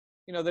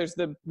there's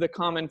the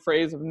common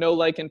phrase of know,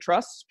 like, and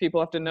trust. People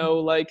have to know,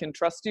 like, and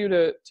trust you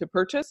to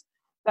purchase.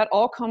 That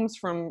all comes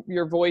from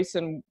your voice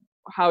and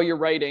how you're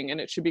writing. And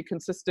it should be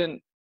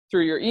consistent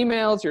through your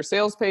emails, your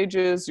sales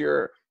pages,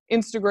 your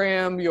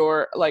Instagram,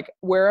 your, like,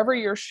 wherever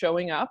you're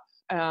showing up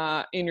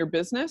in your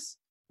business,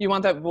 you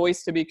want that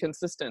voice to be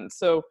consistent.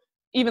 So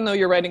even though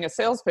you're writing a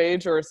sales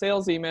page or a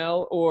sales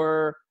email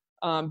or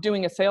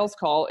doing a sales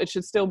call, it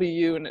should still be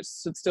you, and it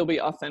should still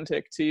be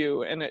authentic to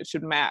you, and it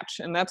should match.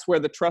 And that's where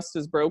the trust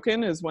is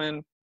broken, is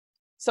when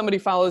somebody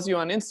follows you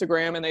on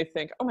Instagram and they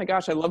think, oh my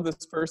gosh, I love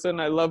this person.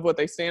 I love what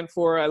they stand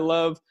for. I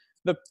love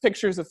the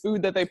pictures of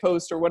food that they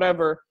post or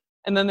whatever.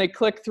 And then they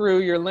click through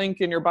your link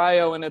in your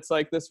bio and it's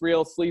like this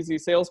real sleazy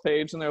sales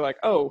page. And they're like,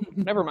 oh,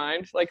 never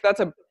mind. Like that's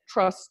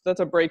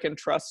a break in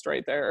trust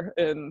right there.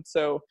 And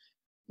so,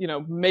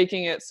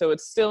 making it so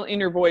it's still in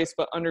your voice,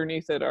 but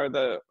underneath it are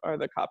the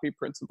copy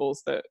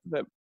principles that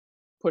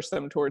push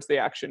them towards the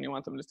action you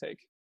want them to take.